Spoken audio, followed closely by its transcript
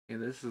Okay,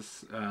 this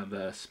is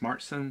the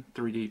Smarson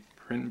 3D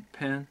print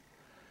pen.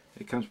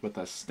 It comes with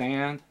a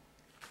stand,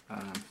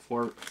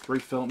 three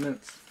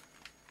filaments,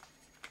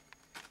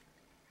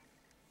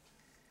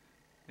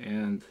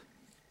 and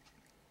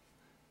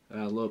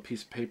a little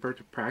piece of paper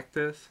to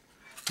practice.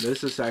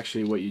 This is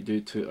actually what you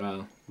do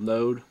to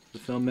load the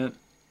filament,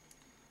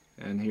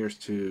 and here's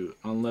to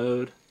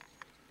unload,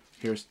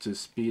 here's to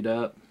speed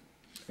up,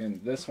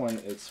 and this one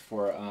is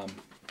for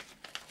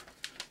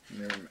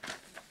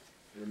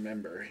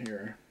remember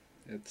here,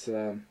 it's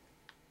the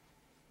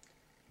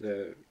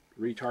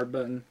retard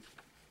button,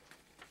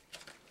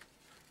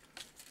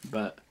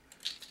 but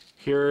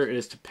here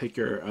is to pick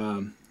your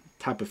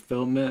type of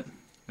filament,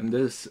 and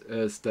this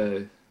is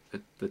the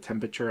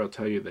temperature. I'll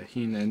tell you the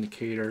heat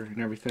indicator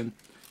and everything.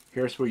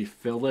 Here's where you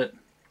fill it,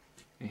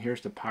 and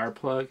here's the power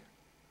plug,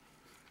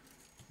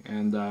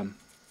 and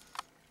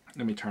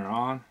let me turn it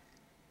on.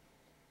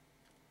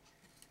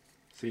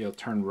 See, it'll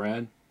turn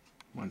red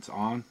when it's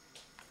on.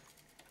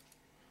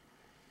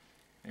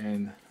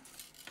 And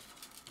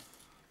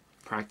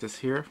practice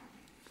here.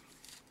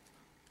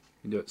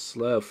 You do it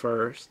slow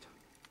first.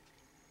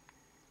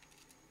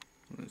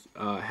 It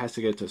has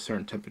to get to a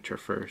certain temperature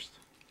first.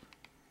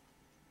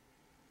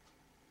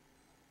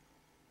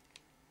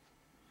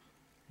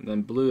 And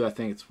then blue, I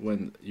think it's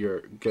when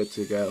you're good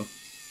to go.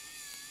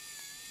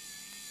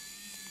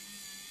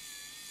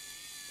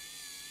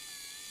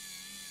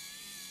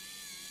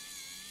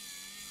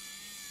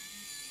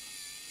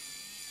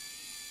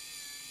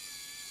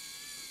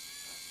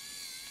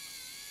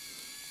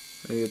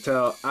 You can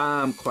tell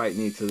I'm quite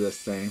new to this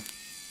thing.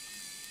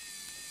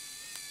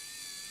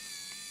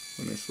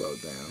 Let me slow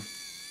it down.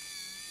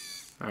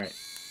 Alright.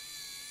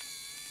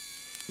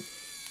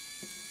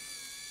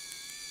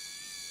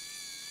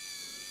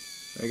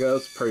 There it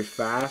goes, pretty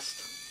fast.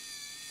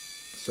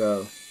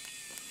 So,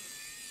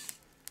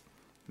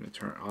 let me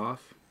turn it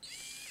off.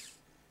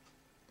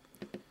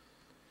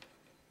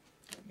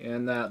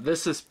 And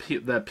this is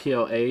the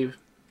PLA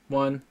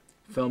one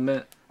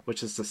filament,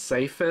 which is the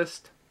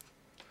safest.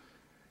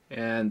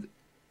 And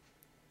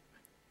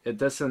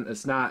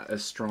it's not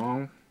as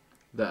strong.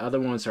 The other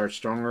ones are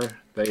stronger.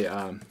 They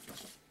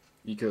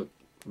you could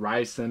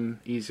rise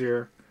them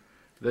easier.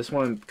 This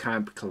one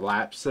kind of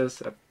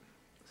collapses,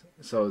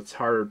 so it's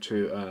harder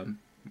to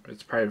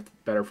it's probably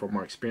better for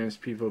more experienced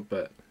people,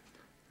 but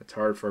it's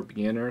hard for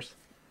beginners.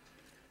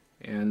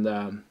 And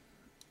and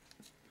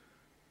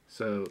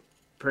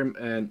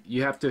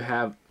you have to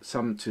have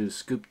something to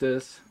scoop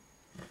this,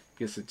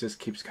 because it just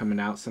keeps coming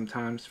out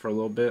sometimes for a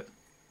little bit.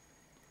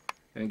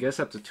 And it gets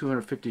up to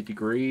 250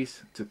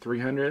 degrees to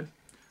 300,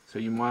 so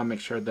you want to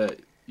make sure that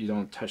you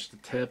don't touch the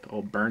tip,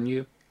 it'll burn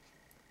you.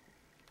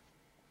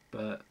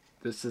 But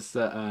this is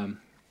the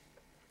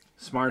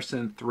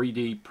Smarson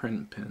 3D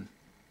print pen.